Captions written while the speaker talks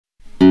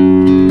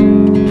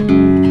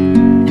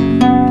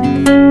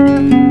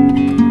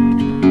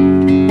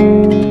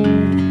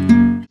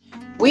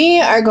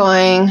are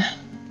going...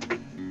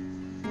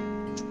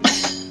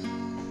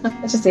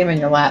 Just aim in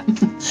your lap.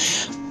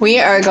 We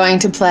are going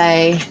to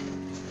play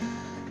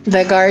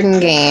the garden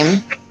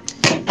game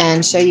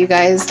and show you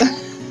guys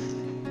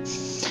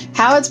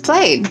how it's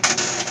played.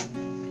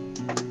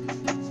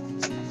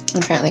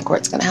 Apparently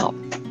Court's gonna help.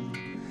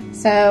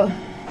 So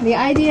the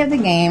idea of the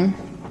game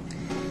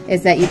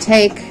is that you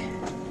take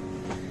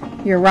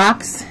your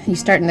rocks, you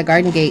start in the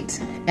garden gate,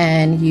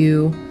 and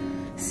you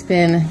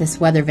spin this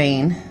weather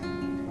vane.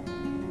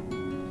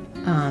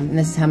 And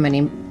this is how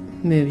many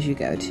moves you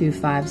go, 2,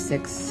 5,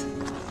 6,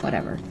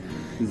 whatever.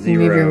 0. You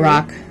move your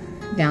rock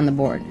down the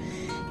board.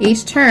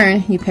 Each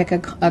turn you pick a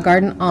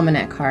garden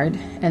almanac card,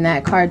 and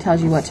that card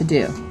tells you what to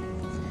do.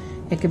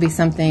 It could be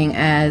something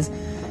as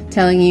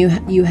telling you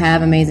you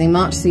have amazing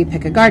mulch, so you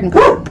pick a garden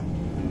card.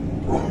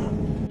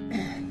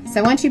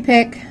 So once you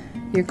pick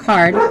your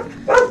card,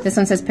 this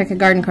one says pick a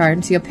garden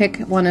card, so you'll pick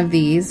one of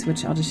these,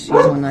 which I'll just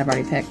use one that I've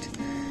already picked,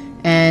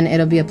 and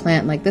it'll be a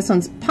plant like this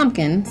one's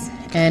pumpkins,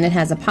 and it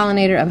has a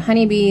pollinator of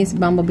honeybees,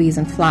 bumblebees,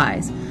 and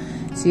flies.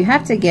 So you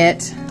have to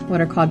get what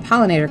are called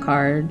pollinator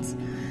cards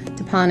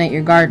to pollinate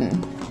your garden.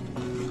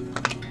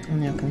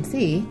 And you can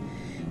see,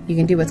 you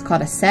can do what's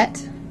called a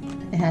set.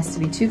 It has to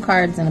be 2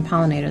 cards and a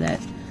pollinator that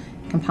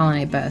can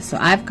pollinate both. So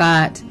I've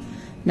got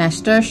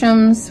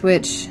nasturtiums,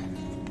 which,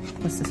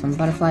 what's this one,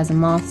 butterflies and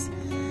moths,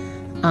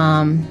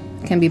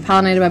 can be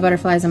pollinated by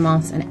butterflies and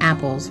moths, and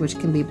apples, which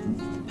can be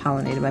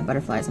pollinated by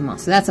butterflies and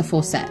moths. So that's a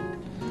full set.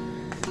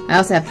 I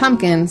also have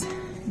pumpkins,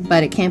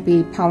 but it can't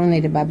be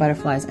pollinated by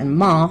butterflies and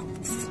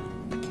moths.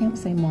 I can't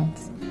say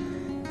moths.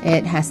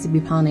 It has to be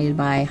pollinated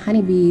by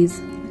honeybees,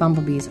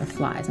 bumblebees, or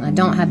flies, and I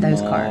don't have those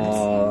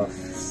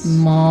cards.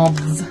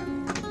 Moths.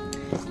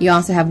 You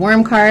also have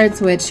worm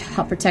cards, which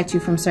help protect you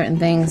from certain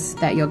things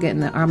that you'll get in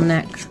the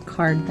almanac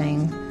card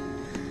thing.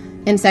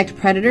 Insect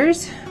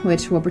predators,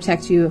 which will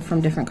protect you from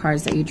different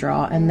cards that you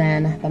draw, and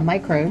then the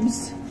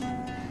microbes,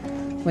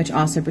 which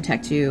also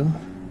protect you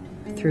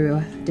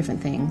through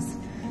different things.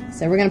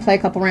 So we're going to play a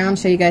couple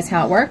rounds, show you guys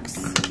how it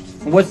works.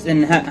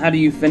 How do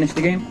you finish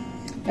the game?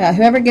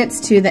 Whoever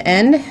gets to the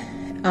end,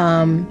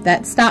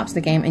 that stops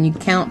the game, and you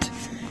count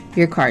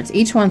your cards.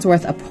 Each one's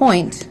worth a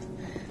point,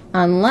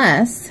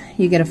 unless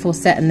you get a full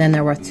set, and then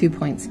they're worth 2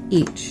 points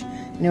each.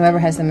 And whoever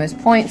has the most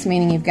points,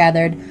 meaning you've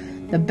gathered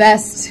the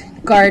best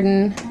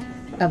garden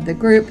of the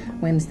group,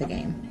 wins the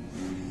game.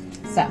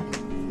 So,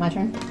 my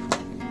turn?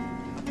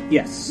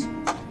 Yes.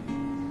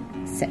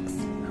 6.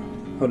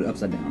 Hold it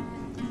upside down,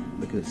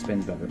 because it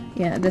spins better.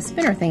 Yeah, the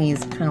spinner thingy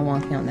is kind of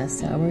wonky on this,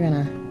 so we're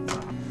gonna...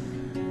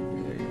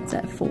 It's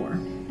at 4.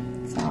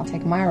 So I'll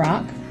take my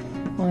rock.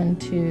 1,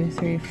 2,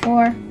 3,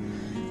 4.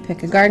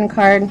 Pick a garden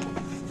card.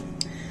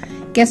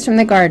 Gifts from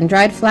the garden: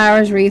 dried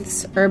flowers,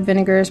 wreaths, herb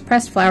vinegars,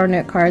 pressed flower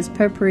note cards,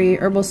 potpourri,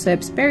 herbal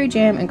soaps, berry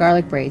jam, and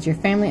garlic braids. Your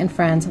family and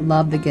friends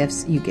love the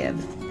gifts you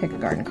give. Pick a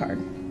garden card.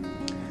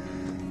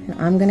 And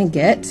I'm going to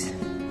get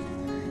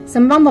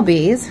some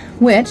bumblebees,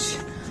 which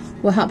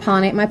will help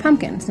pollinate my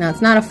pumpkins. Now,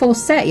 it's not a full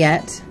set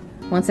yet.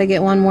 Once I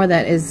get one more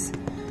that is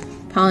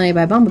pollinated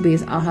by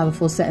bumblebees, I'll have a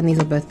full set, and these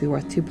will both be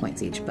worth 2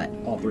 points each. But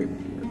all 3 will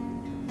be worth.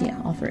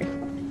 Yeah, all 3.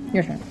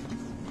 Your turn.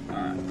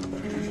 Alright.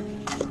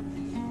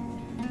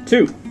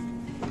 2.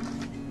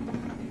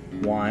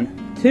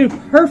 1, 2.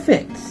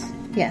 Perfect.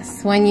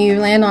 Yes, when you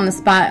land on the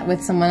spot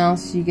with someone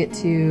else, you get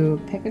to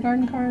pick a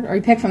garden card, or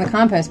you pick from the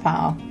compost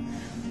pile,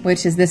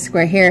 which is this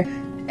square here,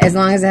 as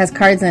long as it has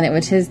cards in it,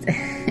 which is,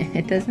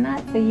 it does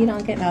not, so you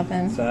don't get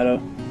nothing. So I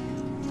don't,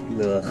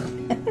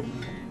 ugh.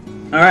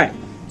 Alright,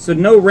 so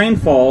no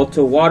rainfall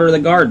to water the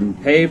garden.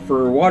 Pay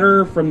for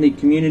water from the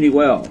community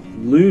well.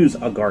 Lose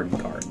a garden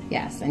card.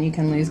 Yes, and you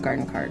can lose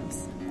garden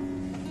cards.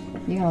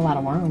 You got a lot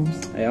of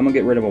worms. Hey, I'm gonna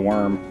get rid of a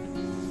worm.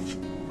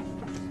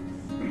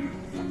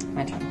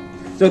 My turn.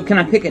 So can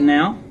I pick it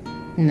now?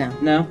 No.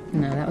 No?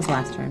 No, that was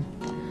last turn.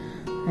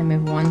 I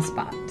move 1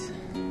 spot.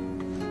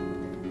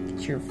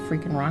 Get your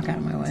freaking rock out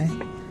of my way.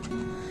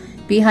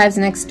 Beehives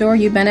next door.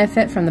 You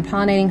benefit from the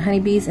pollinating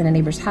honeybees in a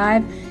neighbor's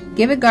hive.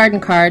 Give a garden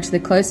card to the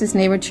closest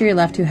neighbor to your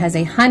left who has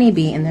a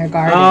honeybee in their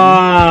garden.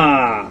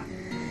 Ah!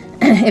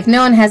 If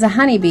no one has a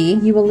honeybee,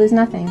 you will lose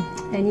nothing.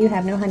 And you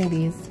have no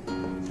honeybees.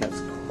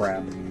 That's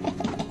crap.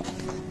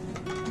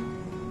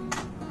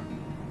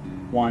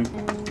 1.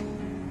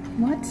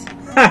 What?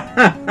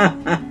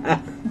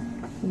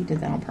 You did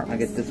that on purpose. I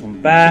get this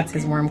one back. It's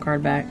his worm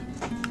card back.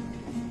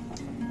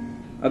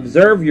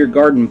 Observe your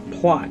garden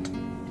plot.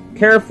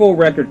 Careful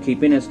record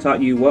keeping has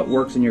taught you what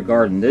works in your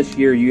garden. This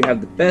year you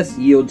have the best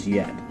yields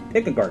yet.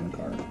 Pick a garden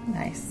card.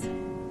 Nice.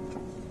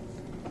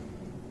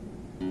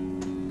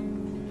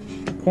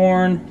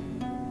 Corn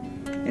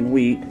and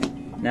wheat.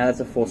 Now that's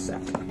a full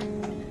set.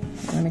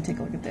 Let me take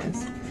a look at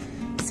this.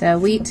 So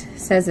wheat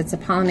says it's a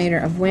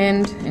pollinator of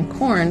wind, and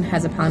corn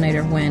has a pollinator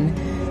of wind,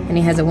 and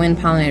he has a wind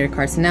pollinator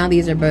card. So now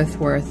these are both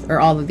worth, or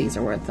all of these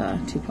are worth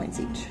 2 points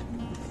each.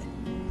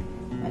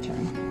 My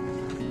turn.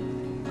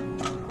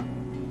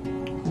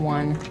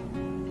 1,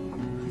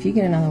 If you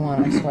get another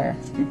one, I swear.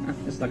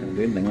 It's not going to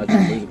do anything. Let's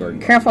just lose a garden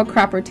card. Careful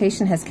crop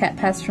rotation has kept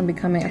pests from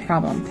becoming a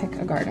problem. Pick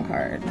a garden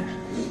card.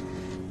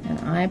 And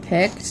I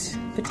picked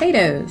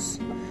potatoes,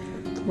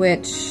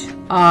 which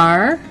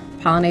are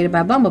pollinated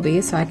by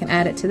bumblebees, so I can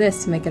add it to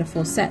this to make it a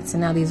full set. So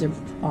now these are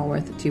all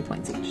worth 2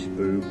 points each.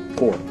 Boo.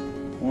 4.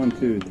 1,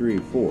 2, 3,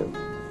 4.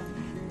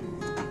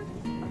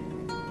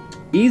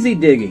 Easy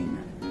digging.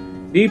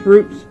 Deep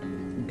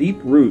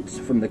roots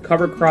from the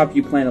cover crop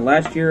you planted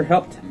last year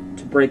helped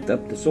to break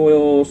up the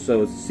soil,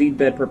 so seed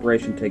bed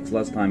preparation takes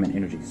less time and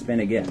energy. Spin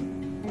again.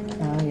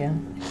 Oh, yeah.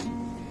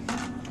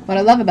 What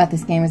I love about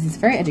this game is it's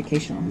very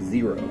educational.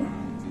 0.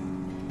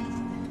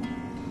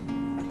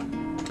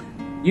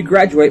 You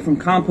graduate from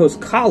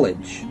Compost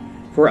College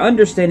for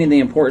understanding the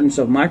importance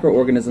of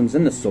microorganisms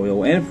in the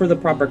soil and for the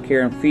proper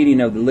care and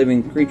feeding of the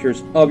living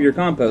creatures of your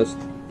compost.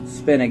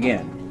 Spin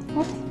again.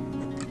 What?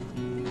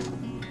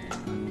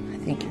 I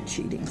think you're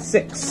cheating.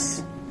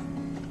 6.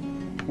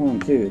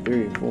 1, 2,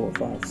 3, 4,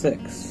 5,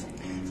 6.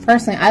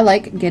 Personally, I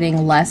like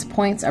getting less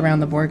points around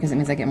the board because it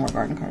means I get more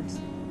garden cards.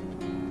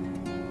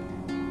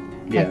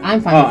 Yeah, like,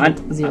 I'm fine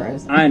with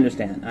zeros. I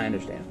understand.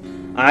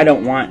 I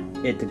don't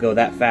want it to go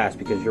that fast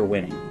because you're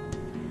winning.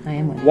 I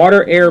am winning.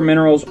 Water, air,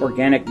 minerals,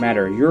 organic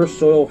matter. Your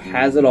soil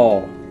has it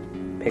all.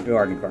 Pick a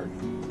garden card.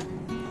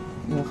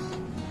 Ugh.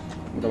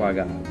 What do I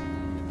got?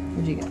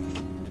 What'd you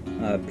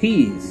get?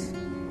 Peas.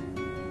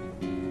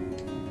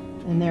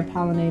 And they're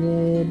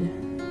pollinated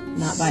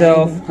not by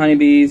Self, anything.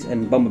 honeybees,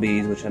 and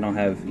bumblebees, which I don't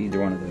have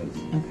either one of those.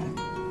 Okay.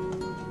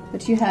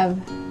 But you have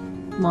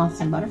moths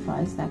and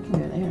butterflies. That can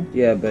go there.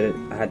 Yeah, but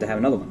I had to have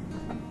another one.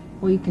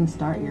 Well, you can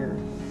start your...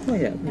 Oh,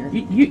 yeah.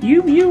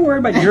 You worry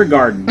about your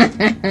garden.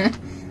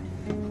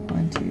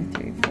 1, 2,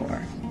 3,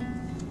 4.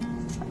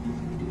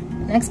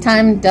 Next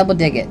time, double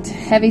dig it.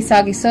 Heavy,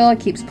 soggy soil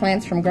keeps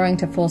plants from growing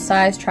to full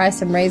size. Try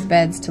some raised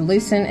beds to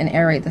loosen and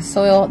aerate the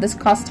soil. This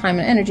costs time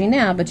and energy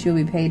now, but you'll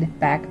be paid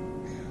back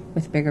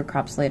with bigger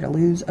crops later.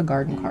 Lose a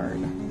garden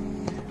card.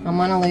 I'm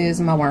gonna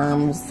lose my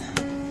worms.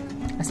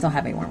 I still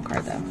have a worm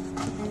card though.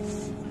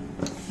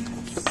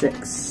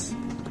 6.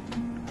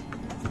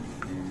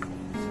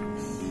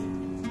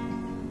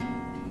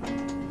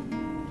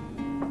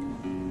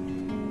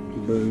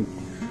 Boo.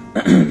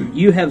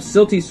 You have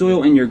silty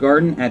soil in your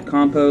garden. Add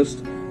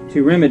compost.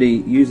 To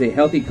remedy, use a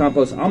healthy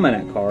compost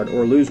almanac card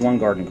or lose 1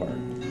 garden card.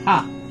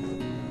 Ha!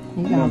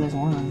 You got all those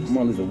worms. I'm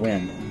gonna lose a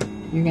wind.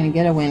 You're gonna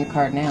get a wind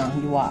card now.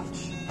 You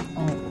watch.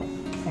 Oh,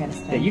 I gotta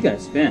spin. Yeah, you gotta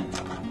spin.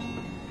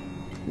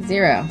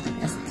 0.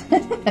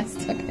 That's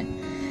still good.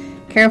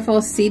 Careful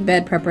seed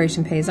bed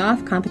preparation pays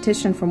off.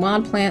 Competition from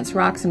wild plants,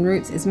 rocks, and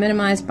roots is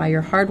minimized by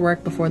your hard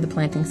work before the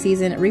planting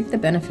season. Reap the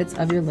benefits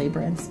of your labor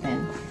and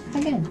spin.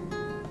 Again.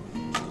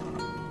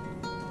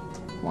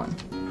 1.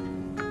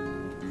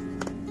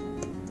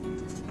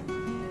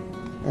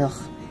 Ugh.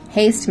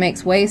 Haste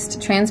makes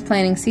waste.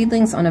 Transplanting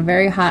seedlings on a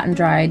very hot and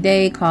dry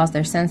day cause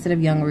their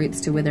sensitive young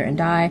roots to wither and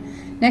die.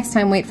 Next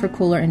time, wait for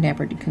cooler and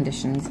damper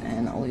conditions,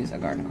 and I'll lose a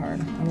garden card.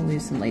 I will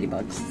lose some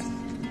ladybugs.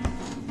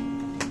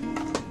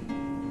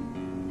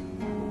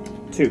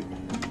 2.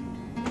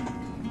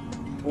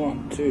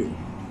 1, 2.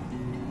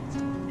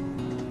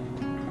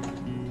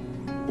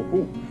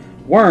 Ooh.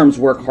 Worms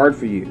work hard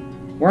for you.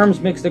 Worms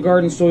mix the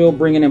garden soil,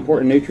 bringing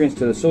important nutrients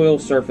to the soil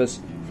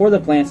surface for the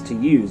plants to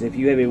use. If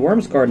you have a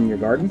worms card in your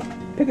garden,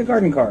 pick a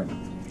garden card.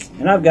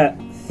 And I've got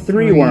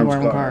 3 worm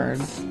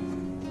cards.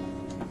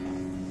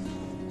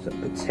 So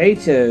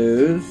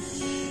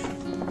potatoes.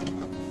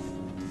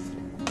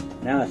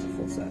 Now that's a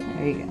full set.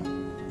 There you go.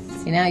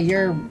 See, now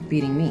you're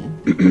beating me.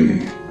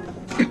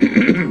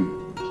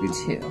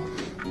 2.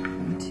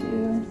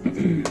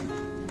 1,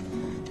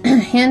 2.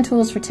 Hand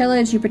tools for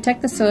tillage. You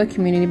protect the soil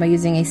community by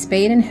using a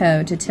spade and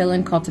hoe to till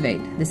and cultivate.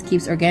 This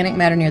keeps organic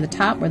matter near the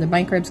top where the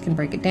microbes can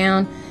break it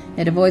down.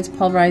 It avoids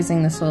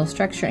pulverizing the soil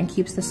structure and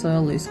keeps the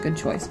soil loose. Good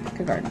choice. Pick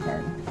a garden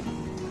card.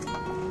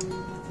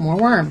 More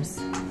worms.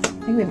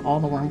 I think we have all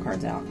the worm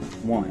cards out.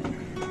 1.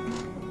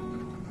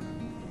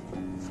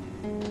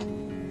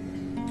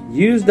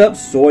 Used up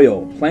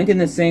soil. Planting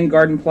the same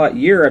garden plot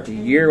year after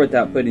year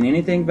without putting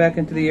anything back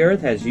into the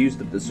earth has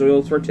used up the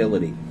soil's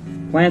fertility.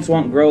 Plants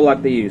won't grow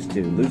like they used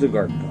to. Lose a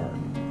garden card.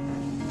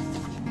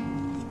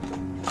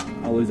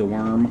 I'll lose a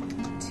worm.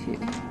 2.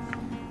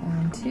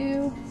 1,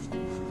 2.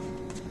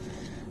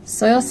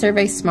 Soil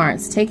Survey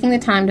Smarts. Taking the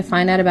time to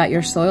find out about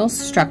your soil's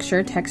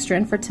structure, texture,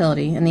 and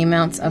fertility, and the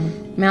amount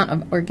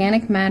of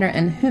organic matter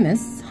and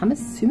humus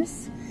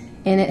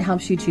in it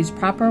helps you choose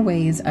proper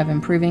ways of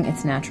improving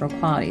its natural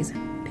qualities.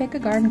 Pick a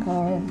garden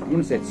card. I'm going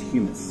to say it's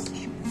humus.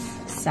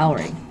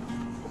 Celery,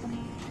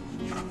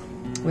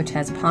 which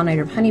has a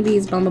pollinator of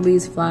honeybees,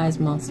 bumblebees, flies,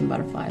 moths, and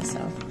butterflies. So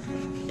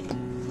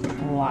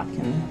a lot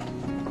can.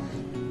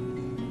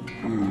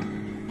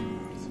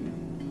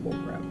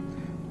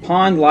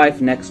 Pond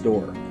life next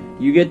door.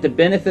 You get the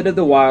benefit of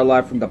the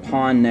wildlife from the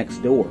pond next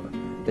door.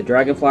 The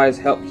dragonflies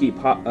help keep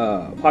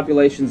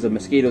populations of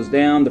mosquitoes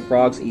down. The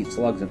frogs eat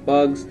slugs and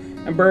bugs,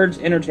 and birds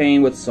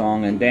entertain with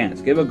song and dance.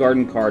 Give a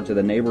garden card to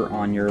the neighbor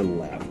on your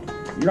left.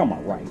 You're on my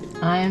right.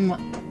 I'm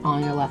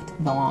on your left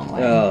the long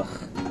way. Ugh.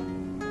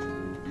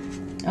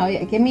 Oh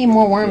yeah, give me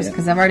more worms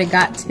because I've already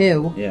got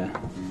 2. Yeah.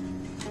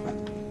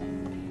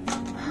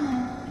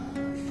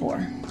 4.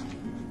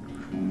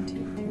 1, 2,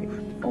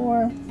 3,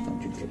 4.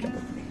 Don't you catch up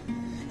with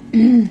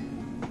me.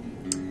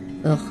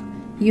 Ugh.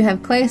 You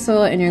have clay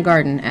soil in your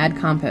garden. Add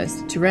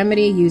compost. To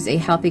remedy, use a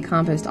healthy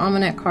compost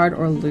almanac card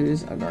or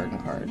lose a garden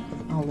card.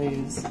 I'll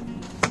lose.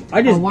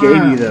 I just gave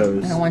you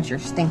those. I don't want your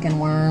stinking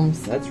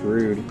worms. That's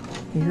rude.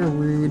 You're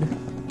rude.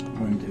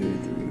 1, 2,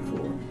 3,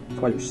 4.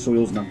 That's why your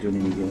soil's not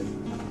doing any good.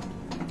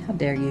 How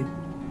dare you?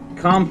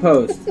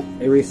 Compost,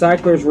 a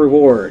recycler's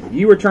reward.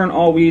 You return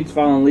all weeds,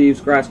 fallen leaves,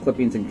 grass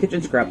clippings, and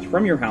kitchen scraps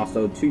from your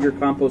household to your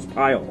compost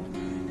pile.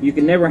 You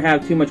can never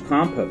have too much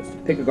compost.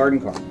 Pick a garden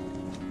card.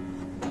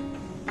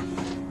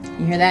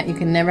 You hear that? You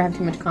can never have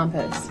too much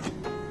compost.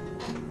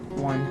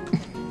 1.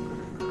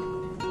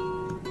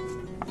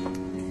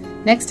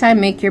 Next time,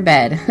 make your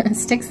bed.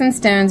 Sticks and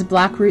stones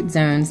block root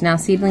zones. Now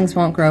seedlings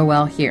won't grow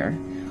well here.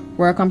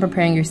 Work on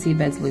preparing your seed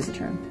beds. Lose a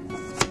turn.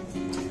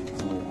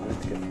 Oh,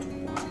 let's get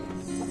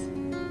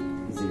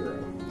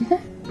 0.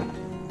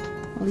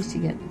 At least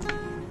you get.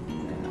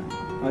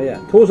 Oh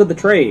yeah, tools of the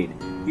trade.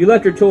 You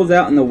left your tools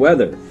out in the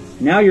weather.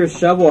 Now your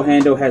shovel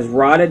handle has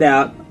rotted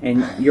out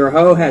and your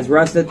hoe has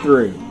rusted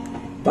through.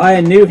 Buy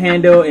a new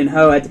handle and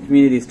hoe at the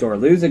community store.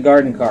 Lose a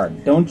garden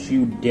card. Don't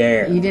you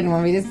dare. You didn't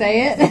want me to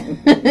say it?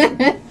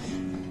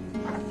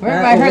 Where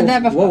have I heard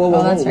that before?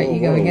 Oh, that's right. You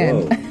go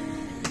again.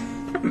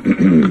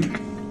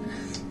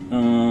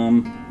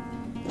 I'm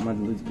about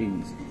to lose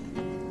peas.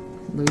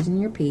 Losing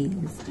your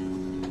peas.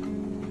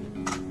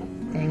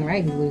 Dang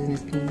right, he's losing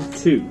his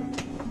peas. 2.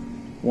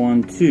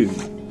 1, 2.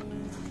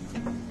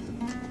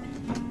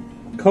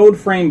 Code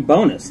frame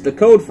bonus. The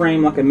code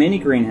frame, like a mini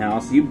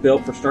greenhouse you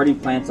built for starting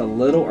plants a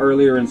little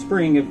earlier in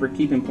spring and for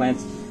keeping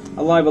plants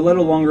alive a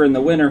little longer in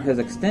the winter, has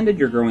extended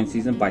your growing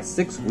season by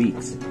 6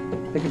 weeks.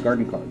 Pick a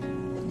garden card.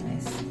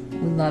 Nice.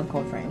 We love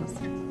cold frames.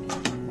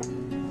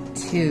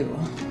 2.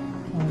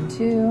 1,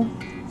 2.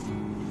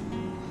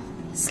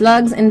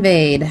 Slugs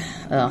invade.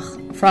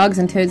 Ugh. Frogs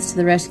and toads to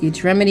the rescue.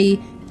 To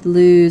remedy,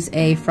 lose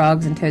a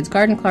frogs and toads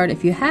garden card.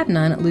 If you have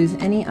none, lose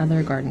any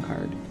other garden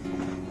card.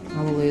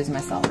 I will lose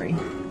my celery.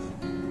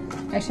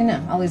 Actually,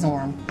 no. I'll lose a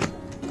worm.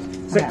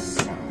 6.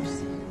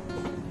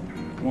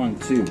 1,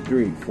 2,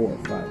 3, 4,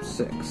 5,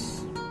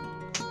 6.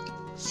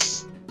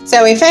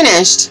 So we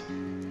finished,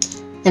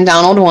 and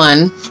Donald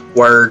won.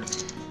 Word.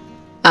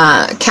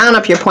 Count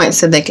up your points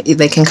so they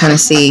can kind of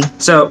see.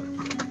 So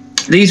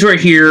these right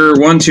here,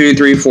 1, 2,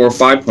 3, 4,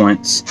 5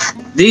 points.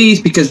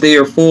 These, because they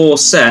are full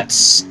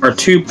sets, are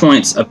 2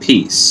 points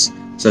apiece.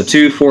 So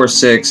 2, 4,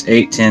 6,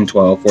 8, 10,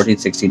 12, 14,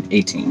 16,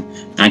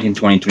 18, 19,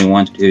 20,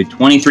 21, 22,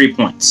 23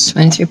 points.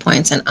 23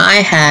 points. And I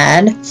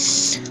had...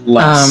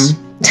 Less.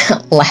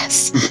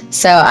 Less.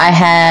 So I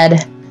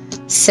had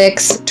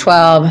 6,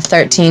 12,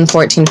 13,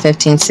 14,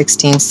 15,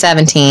 16,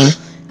 17.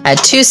 I had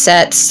 2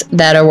 sets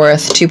that are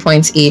worth 2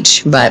 points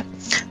each, but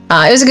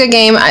it was a good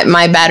game.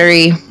 My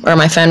battery, or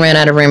my phone ran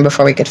out of room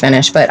before we could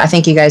finish, but I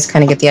think you guys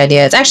kind of get the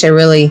idea. It's actually a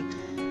really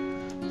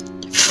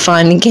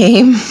fun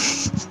game.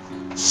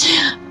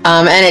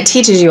 And it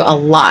teaches you a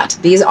lot.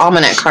 These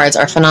almanac cards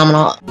are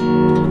phenomenal.